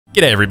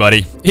G'day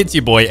everybody, it's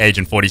your boy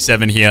Agent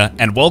 47 here,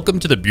 and welcome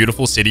to the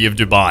beautiful city of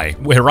Dubai,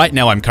 where right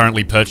now I'm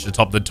currently perched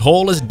atop the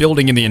tallest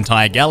building in the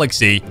entire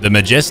galaxy, the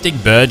majestic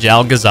Burj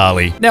Al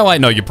Ghazali. Now I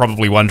know you're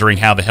probably wondering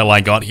how the hell I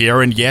got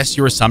here, and yes,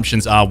 your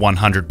assumptions are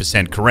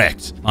 100%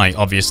 correct. I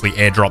obviously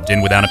airdropped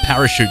in without a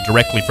parachute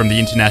directly from the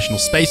International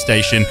Space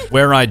Station,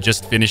 where I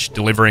just finished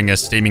delivering a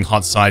steaming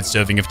hot side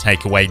serving of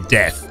takeaway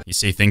death. You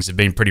see, things have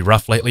been pretty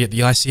rough lately at the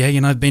ICA,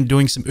 and I've been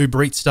doing some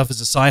Uber Eats stuff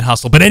as a side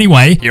hustle. But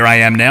anyway, here I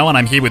am now, and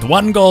I'm here with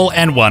one goal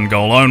and one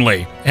goal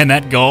only. And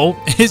that goal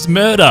is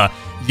murder.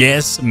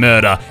 Yes,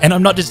 murder. And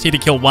I'm not just here to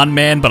kill one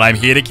man, but I'm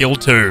here to kill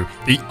two.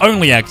 The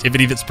only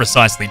activity that's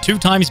precisely 2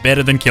 times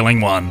better than killing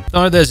one.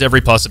 Though there's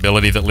every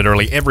possibility that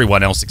literally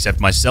everyone else except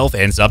myself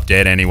ends up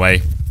dead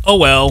anyway. Oh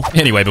well.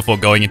 Anyway, before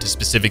going into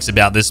specifics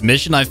about this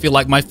mission, I feel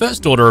like my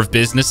first order of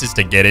business is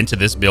to get into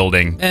this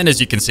building. And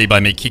as you can see by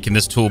me kicking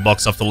this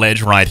toolbox off the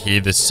ledge right here,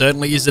 this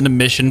certainly isn't a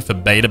mission for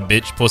beta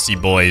bitch pussy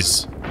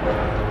boys.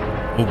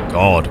 Oh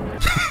god.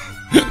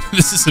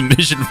 This is a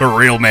mission for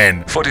real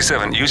men.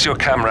 47, use your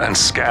camera and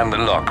scan the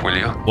lock, will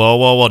you?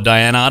 Whoa,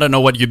 Diana, I don't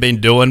know what you've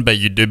been doing, but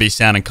you do be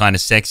sounding kind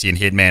of sexy in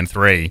Hitman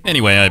 3.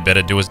 Anyway, I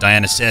better do as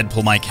Diana said,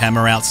 pull my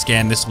camera out,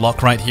 scan this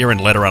lock right here, and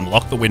let her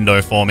unlock the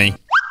window for me.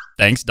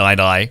 Thanks,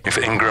 Di. If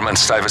Ingram and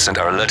Stuyvesant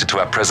are alerted to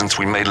our presence,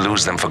 we may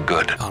lose them for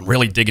good. Oh, I'm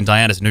really digging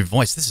Diana's new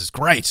voice. This is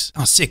great.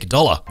 Oh, sick,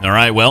 $1.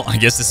 Alright, well, I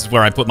guess this is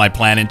where I put my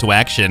plan into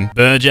action.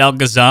 Burj Al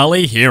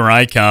Ghazali, here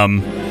I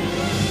come.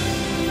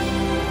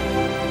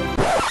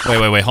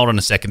 Wait, hold on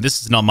a second.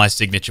 This is not my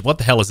signature. What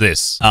the hell is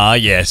this? Ah,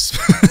 yes.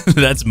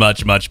 That's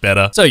much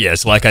better. So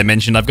yes, like I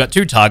mentioned, I've got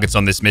 2 targets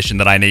on this mission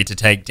that I need to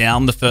take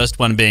down. The first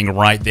one being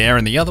right there,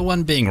 and the other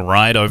one being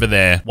right over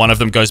there. One of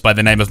them goes by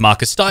the name of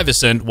Marcus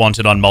Stuyvesant,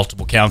 wanted on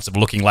multiple counts of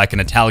looking like an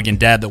Italian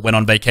dad that went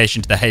on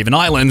vacation to the Haven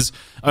Islands,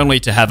 only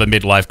to have a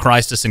midlife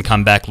crisis and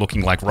come back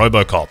looking like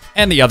RoboCop.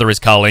 And the other is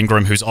Carl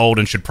Ingram, who's old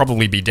and should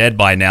probably be dead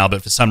by now,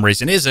 but for some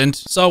reason isn't,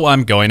 so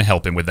I'm going to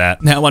help him with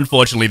that. Now,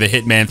 unfortunately, the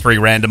Hitman 3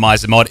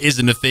 randomizer mod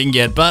isn't a thing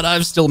yet, but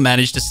I've still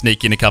managed to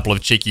sneak in a couple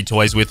of cheeky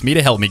toys with me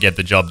to help me get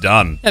the job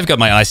done. I've got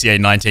my ICA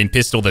 19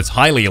 pistol that's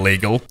highly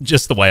illegal,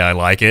 just the way I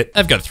like it.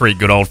 I've got 3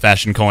 good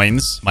old-fashioned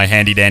coins, my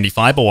handy-dandy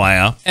fiber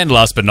wire, and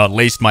last but not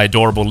least, my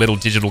adorable little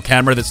digital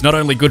camera that's not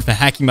only good for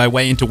hacking my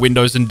way into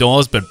windows and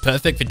doors, but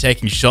perfect for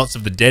taking shots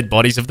of the dead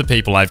bodies of the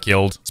people I've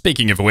killed.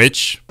 Speaking of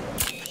which...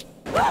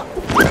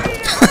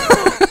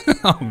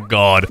 Oh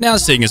god. Now,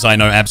 seeing as I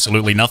know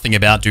absolutely nothing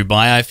about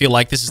Dubai, I feel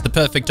like this is the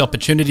perfect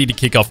opportunity to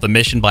kick off the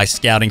mission by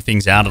scouting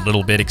things out a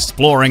little bit,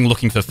 exploring,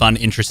 looking for fun,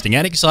 interesting,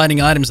 and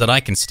exciting items that I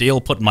can steal,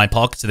 put in my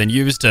pockets, and then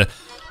use to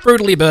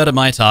brutally murder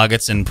my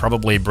targets, and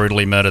probably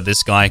brutally murder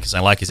this guy because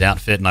I like his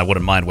outfit and I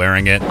wouldn't mind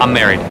wearing it. I'm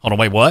married. Hold on,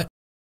 wait, what?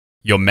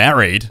 You're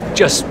married?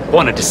 Just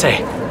wanted to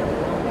say.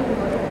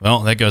 Well,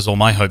 there goes all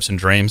my hopes and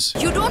dreams.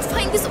 You don't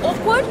find this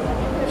awkward?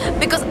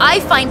 Because I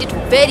find it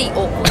very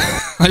awkward.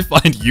 I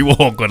find you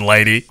awkward,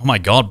 lady. Oh my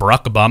god,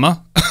 Barack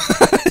Obama?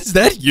 Is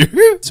that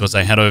you? So as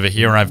I head over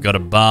here, I've got a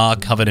bar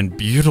covered in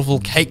beautiful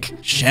cake,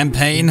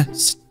 champagne,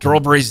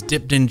 strawberries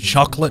dipped in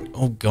chocolate.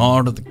 Oh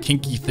god, the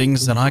kinky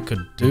things that I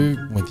could do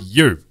with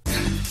you.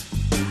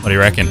 What do you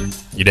reckon?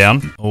 You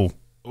down? Oh.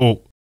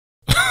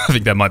 I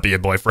think that might be your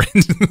boyfriend.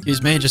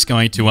 Excuse me, just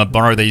going to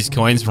borrow these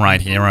coins right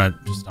here.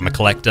 I'm a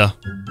collector.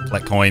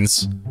 Collect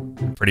coins.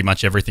 Pretty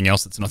much everything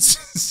else that's not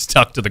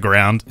stuck to the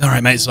ground.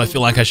 Alright, mate, so I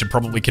feel like I should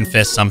probably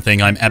confess something.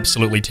 I'm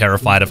absolutely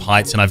terrified of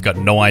heights, and I've got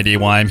no idea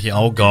why I'm here.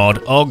 Oh god,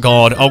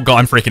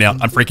 I'm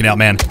freaking out,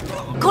 man.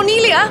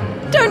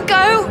 Cornelia, don't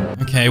go!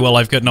 Okay, well,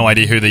 I've got no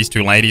idea who these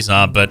 2 ladies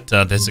are, but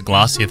there's a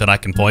glass here that I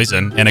can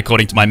poison. And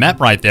according to my map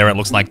right there, it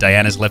looks like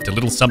Diana's left a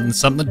little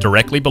something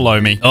directly below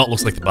me. Oh, it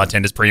looks like the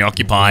bartender's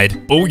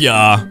preoccupied.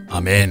 Booyah!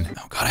 I'm in.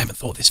 Oh god, I haven't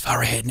thought this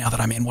far ahead. Now that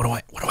I'm in, what do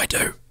I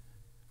do?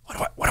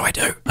 What do I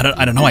do?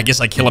 I don't know, I guess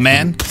I kill a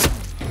man?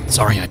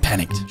 Sorry, I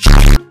panicked.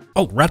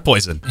 Oh, rat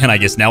poison. And I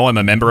guess now I'm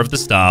a member of the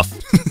staff.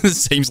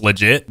 Seems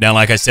legit. Now,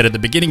 like I said at the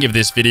beginning of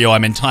this video,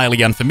 I'm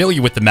entirely unfamiliar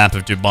with the map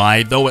of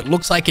Dubai, though it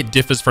looks like it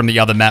differs from the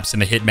other maps in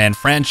the Hitman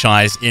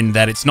franchise in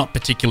that it's not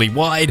particularly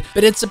wide,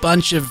 but it's a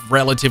bunch of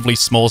relatively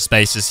small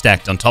spaces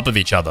stacked on top of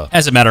each other.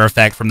 As a matter of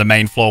fact, from the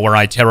main floor where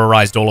I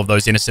terrorized all of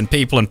those innocent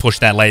people and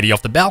pushed that lady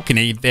off the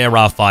balcony, there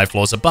are 5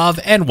 floors above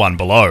and 1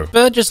 below.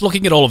 But just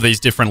looking at all of these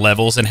different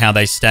levels and how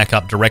they stack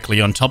up directly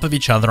on top of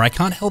each other, I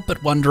can't help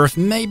but wonder if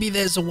maybe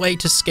there's a way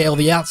to scale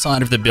the outside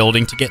of the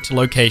building to get to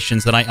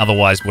locations that I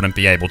otherwise wouldn't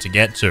be able to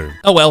get to.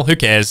 Oh well, who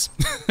cares?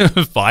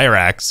 Fire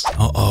axe.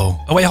 Oh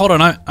wait, hold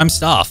on, I'm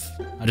staff.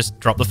 I just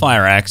drop the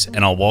fire axe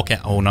and I'll walk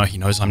out. Oh no, he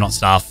knows I'm not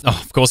staff. Oh,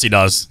 of course he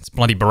does. It's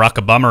bloody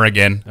Barack Obama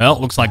again. Well,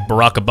 looks like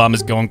Barack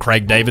Obama's going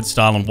Craig David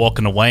style and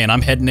walking away, and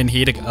I'm heading in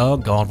here to... Oh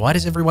god, why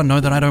does everyone know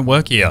that I don't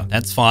work here?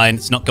 That's fine,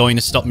 it's not going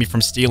to stop me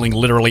from stealing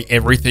literally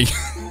everything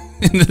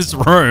in this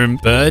room.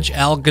 Burj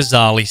Al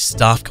Ghazali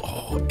stuff.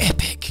 Oh,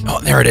 epic. Oh,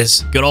 there it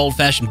is. Good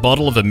old-fashioned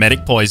bottle of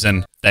emetic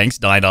poison. Thanks,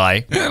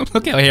 Di.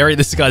 Look how hairy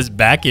this guy's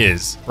back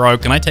is. Bro,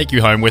 can I take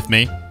you home with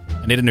me?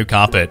 I need a new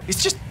carpet.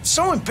 It's just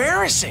so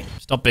embarrassing.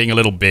 Stop being a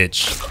little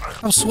bitch.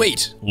 Oh,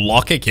 sweet.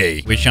 Locker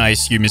key, which I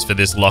assume is for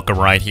this locker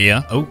right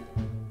here. Oh,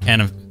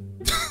 can of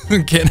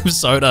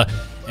soda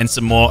and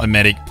some more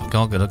emetic.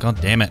 God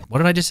damn it. What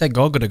did I just say?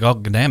 God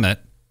damn it.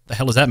 The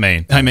hell does that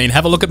mean? I mean,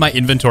 have a look at my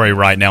inventory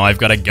right now. I've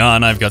got a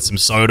gun, I've got some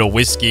soda,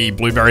 whiskey,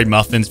 blueberry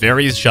muffins,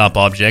 various sharp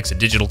objects, a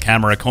digital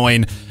camera, a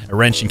coin, a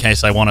wrench in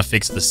case I want to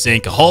fix the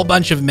sink, a whole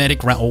bunch of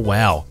medic oh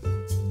wow.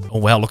 Oh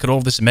wow, look at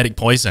all this medic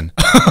poison.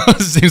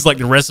 Seems like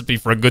the recipe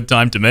for a good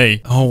time to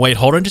me. Oh wait,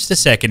 hold on just a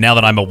second. Now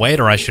that I'm a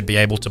waiter, I should be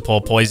able to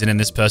pour poison in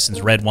this person's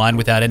red wine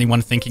without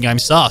anyone thinking I'm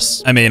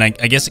sus. I mean, I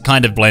guess it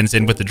kind of blends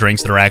in with the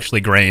drinks that are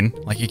actually green.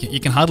 Like, you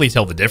can hardly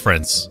tell the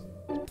difference.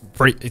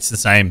 It's the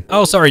same.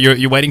 Oh, sorry,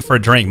 you're waiting for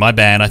a drink. My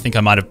bad. I think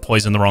I might have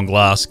poisoned the wrong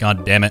glass.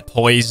 God damn it.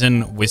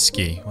 Poison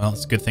whiskey. Well,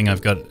 it's a good thing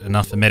I've got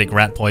enough emetic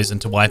rat poison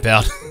to wipe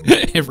out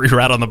every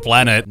rat on the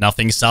planet.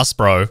 Nothing sus,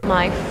 bro.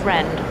 My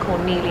friend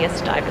Cornelius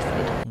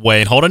Stuyvesant.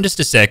 Wait, hold on just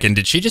a second.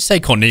 Did she just say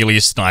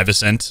Cornelius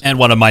Stuyvesant? And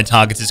one of my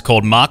targets is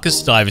called Marcus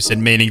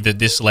Stuyvesant, meaning that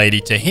this lady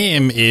to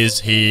him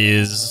is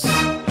his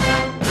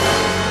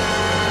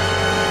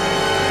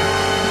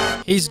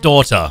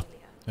daughter.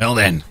 Well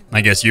then,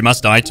 I guess you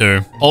must die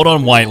too. Hold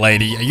on, white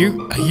lady. Are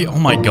you, oh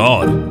my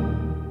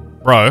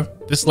god. Bro,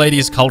 this lady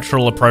is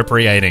cultural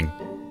appropriating.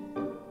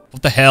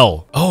 What the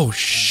hell? Oh,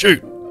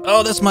 shoot.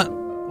 Oh, that's my,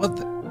 what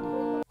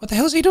the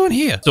hell is he doing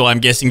here? So I'm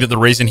guessing that the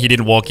reason he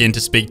didn't walk in to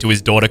speak to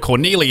his daughter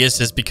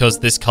Cornelius is because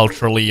this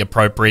culturally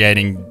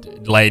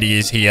appropriating lady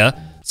is here.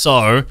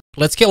 So,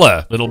 let's kill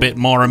her. A little bit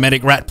more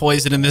emetic rat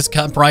poison in this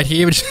cup right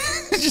here, which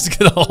just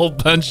got a whole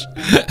bunch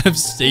of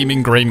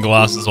steaming green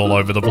glasses all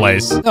over the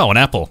place. Oh, an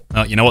apple.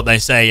 Oh, you know what they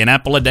say, an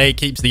apple a day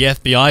keeps the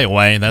FBI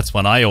away. That's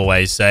what I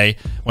always say.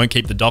 Won't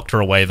keep the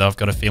doctor away, though. I've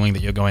got a feeling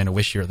that you're going to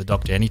wish you're at the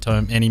doctor any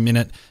time, any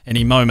minute,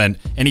 any moment,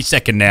 any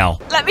second now.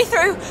 Let me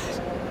through.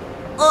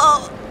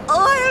 Oh,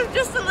 I have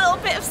just a little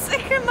bit of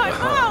sick in my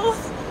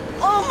mouth.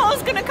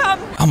 Almost gonna come.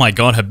 Oh my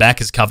god, her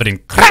back is covered in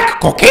crack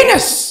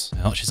cocainus.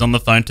 Well, she's on the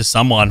phone to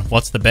someone.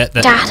 What's the bet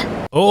that—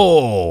 Dad.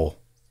 Oh.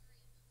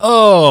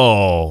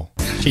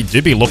 She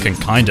do be looking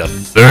kinda.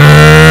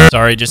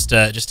 Sorry, just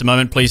a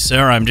moment, please,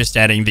 sir. I'm just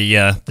adding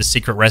the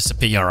secret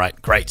recipe. All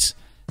right, great.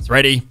 It's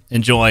ready.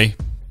 Enjoy.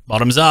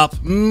 Bottoms up.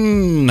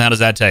 How does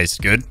that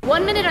taste? Good?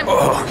 1 minute, I'm—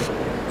 Oh,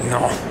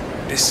 no.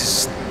 This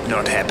is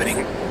not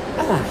happening.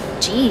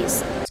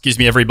 Jeez. Excuse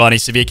me, everybody.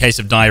 Severe case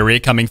of diarrhea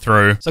coming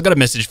through. So I got a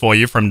message for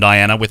you from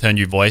Diana with her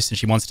new voice, and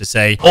she wants to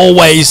say,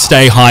 always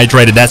stay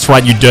hydrated. That's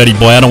right, you dirty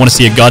boy. I don't want to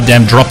see a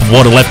goddamn drop of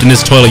water left in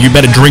this toilet. You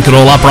better drink it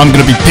all up or I'm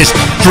going to be pissed.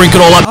 Drink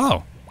it all up.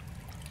 Oh.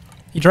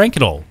 He drank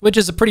it all, which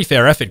is a pretty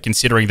fair effort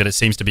considering that it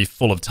seems to be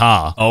full of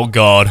tar. Oh,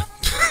 God.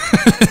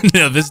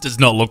 Now, this does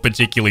not look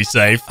particularly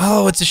safe.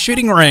 Oh, it's a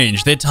shooting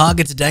range. Their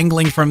target's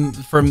dangling from...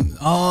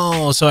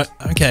 Oh, so...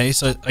 Okay,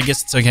 so I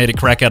guess it's okay to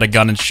crack out a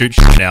gun and shoot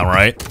shit now,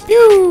 right?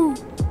 Pew!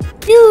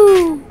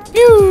 Pew!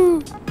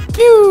 Pew!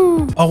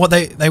 Pew! Oh, what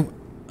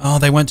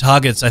they weren't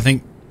targets. I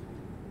think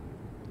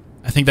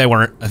they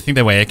were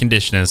air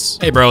conditioners.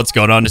 Hey bro, what's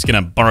going on? Just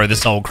gonna borrow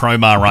this old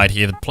crowbar right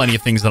here. There's plenty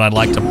of things that I'd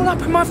like to— All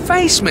up in my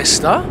face,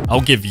 mister.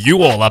 I'll give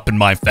you all up in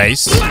my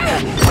face.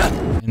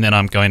 And then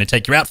I'm going to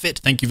take your outfit.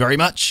 Thank you very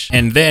much.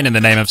 And then, in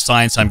the name of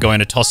science, I'm going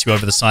to toss you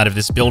over the side of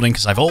this building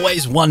because I've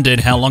always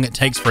wondered how long it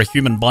takes for a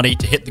human body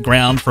to hit the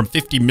ground from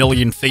 50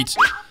 million feet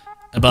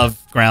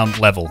above ground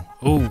level.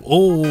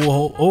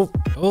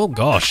 Oh,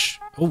 gosh.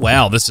 Oh,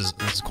 wow. This is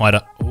quite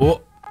a...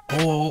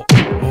 Oh,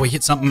 he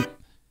hit something.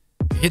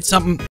 Hit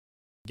something.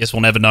 Guess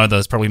we'll never know, though.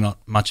 There's probably not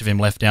much of him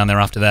left down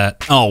there after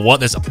that. Oh, what?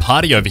 There's a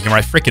party over here.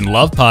 I freaking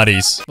love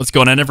parties. What's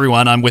going on,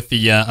 everyone? I'm with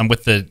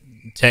the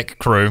tech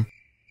crew.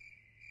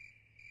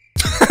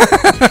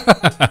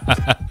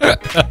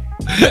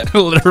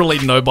 Literally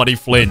nobody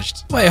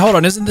flinched. Wait, hold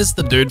on. Isn't this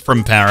the dude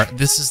from Paris?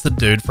 This is the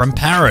dude from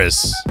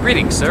Paris.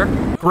 Greetings, sir.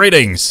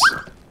 Greetings.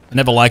 I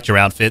never liked your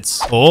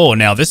outfits. Oh,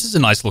 now this is a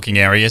nice looking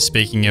area.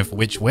 Speaking of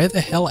which, where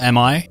the hell am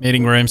I?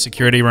 Meeting room,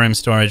 security room,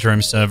 storage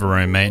room, server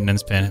room,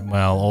 maintenance pen.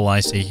 Well, all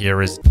I see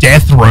here is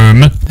death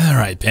room. All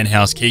right,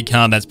 penthouse key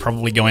card. That's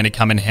probably going to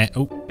come in hand.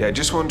 Oh. Yeah, I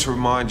just wanted to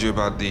remind you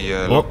about the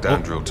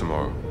lockdown drill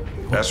tomorrow.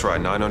 That's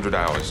right, 900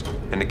 hours.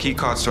 And the key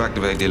cards to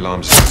activate the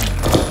alarm system.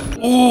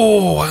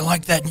 Oh, I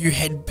like that new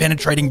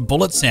head-penetrating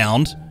bullet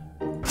sound.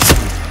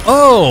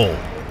 Oh!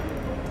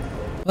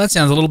 Well, that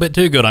sounds a little bit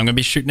too good. I'm going to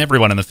be shooting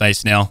everyone in the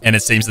face now. And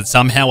it seems that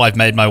somehow I've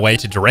made my way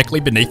to directly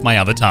beneath my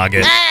other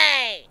target.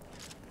 Hey!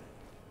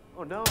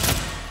 Oh, no.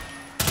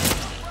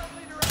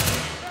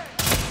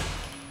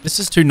 This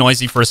is too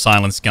noisy for a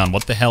silenced gun.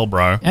 What the hell,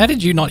 bro? How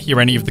did you not hear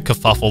any of the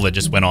kerfuffle that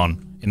just went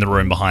on in the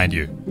room behind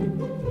you?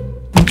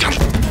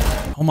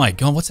 Oh my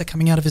god, what's that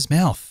coming out of his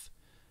mouth?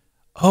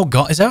 Oh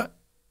god, is that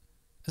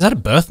a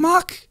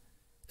birthmark?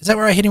 Is that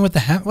where I hit him with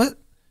the hat? What?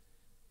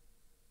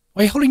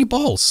 Why are you holding your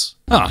balls?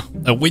 Ah,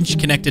 a winch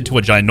connected to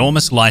a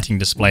ginormous lighting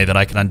display that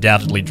I can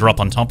undoubtedly drop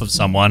on top of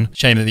someone.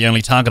 Shame that the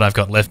only target I've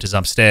got left is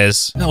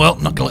upstairs. Oh well,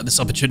 not gonna let this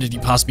opportunity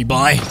pass me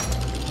by.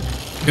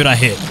 Who'd I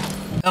hit?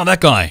 Oh,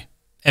 that guy.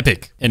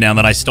 Epic. And now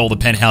that I stole the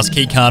penthouse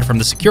keycard from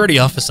the security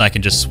office, I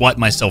can just swipe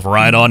myself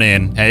right on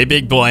in. Hey,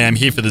 big boy, I'm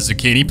here for the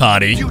zucchini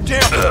party. You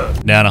dare!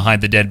 Now to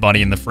hide the dead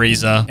body in the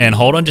freezer. And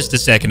hold on just a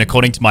second,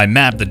 according to my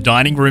map, the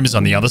dining room is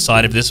on the other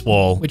side of this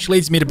wall, which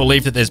leads me to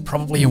believe that there's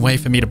probably a way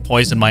for me to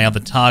poison my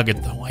other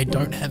target, though I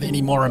don't have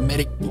any more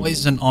emetic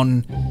poison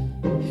on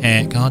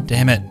hand. God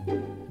damn it.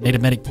 Need a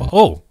medic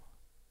Oh.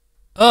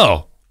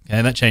 Oh.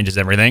 Okay, that changes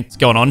everything. What's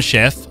going on,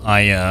 chef?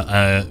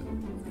 I,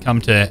 come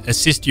to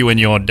assist you in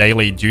your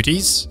daily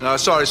duties. No,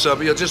 sorry, sir,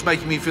 but you're just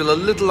making me feel a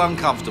little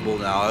uncomfortable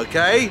now,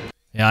 okay?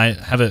 Yeah, I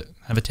have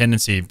a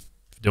tendency for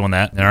doing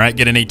that. All right,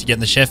 gonna need to get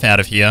the chef out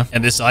of here.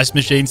 And this ice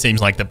machine seems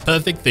like the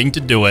perfect thing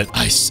to do it.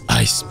 Ice,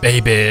 ice,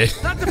 baby.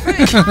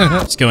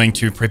 Just going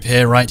to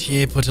prepare right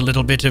here. Put a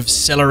little bit of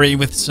celery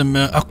with some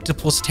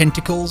octopus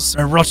tentacles,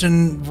 raw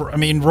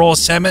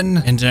salmon,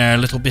 and a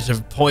little bit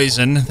of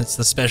poison. That's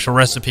the special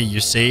recipe, you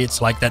see.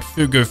 It's like that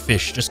fugu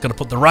fish. Just gotta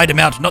put the right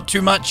amount, not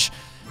too much.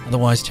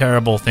 Otherwise,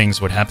 terrible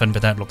things would happen,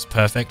 but that looks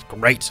perfect.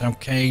 Great.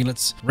 Okay,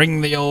 let's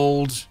ring the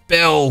old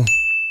bell.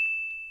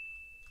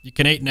 You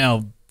can eat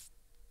now,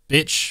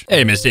 bitch.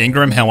 Hey, Mr.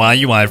 Ingram, how are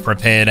you? I've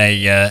prepared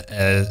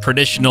a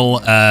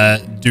traditional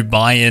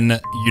Dubaian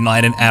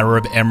United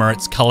Arab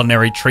Emirates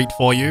culinary treat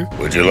for you.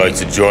 Would you like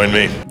to join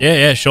me?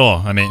 Yeah,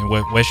 sure. I mean,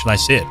 where should I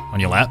sit? On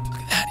your lap?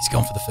 Look at that. He's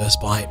going for the first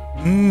bite.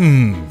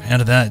 Mmm. How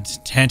did that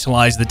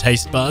tantalize the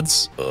taste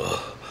buds?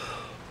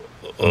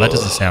 Well, that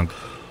doesn't sound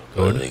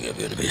good. I think I'm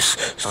gonna be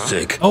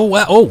sick. Oh,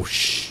 wow. Oh,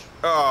 shh.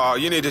 Oh,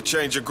 you need to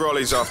change your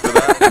grollies after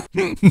that.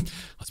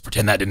 Let's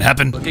pretend that didn't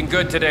happen. Looking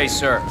good today,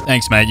 sir.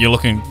 Thanks, mate. You're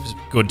looking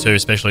good too,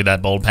 especially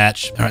that bald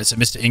patch. All right, so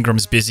Mr.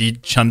 Ingram's busy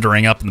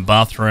chundering up in the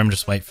bathroom.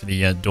 Just wait for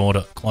the door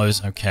to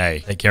close.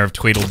 Okay. Take care of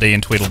Tweedledee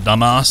and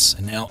Tweedledumbass.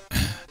 And now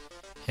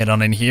head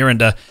on in here and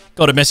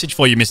got a message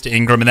for you, Mr.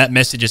 Ingram, and that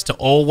message is to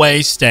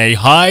always stay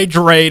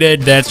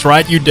hydrated. That's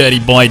right, you dirty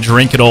boy.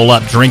 Drink it all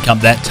up. Drink up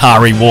that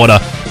tarry water.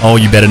 Oh,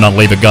 you better not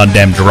leave a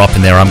goddamn drop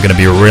in there. I'm going to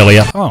be really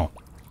up. Oh.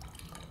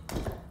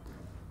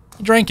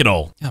 You drank it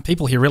all. Yeah,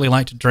 people here really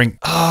like to drink.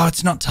 Oh,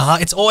 it's not tar.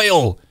 It's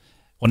oil.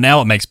 Well, now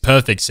it makes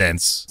perfect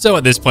sense. So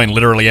at this point,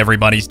 literally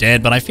everybody's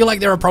dead, but I feel like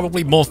there are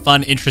probably more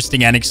fun,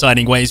 interesting, and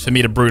exciting ways for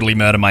me to brutally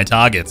murder my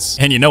targets.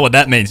 And you know what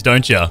that means,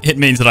 don't you? It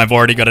means that I've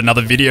already got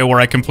another video where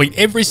I complete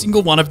every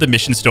single one of the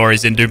mission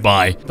stories in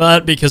Dubai.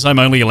 But because I'm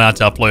only allowed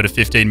to upload a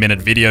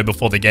 15-minute video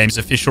before the game's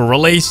official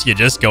release, you're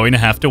just going to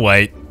have to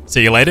wait.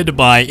 See you later,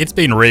 Dubai. It's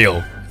been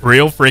real.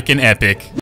 Real freaking epic.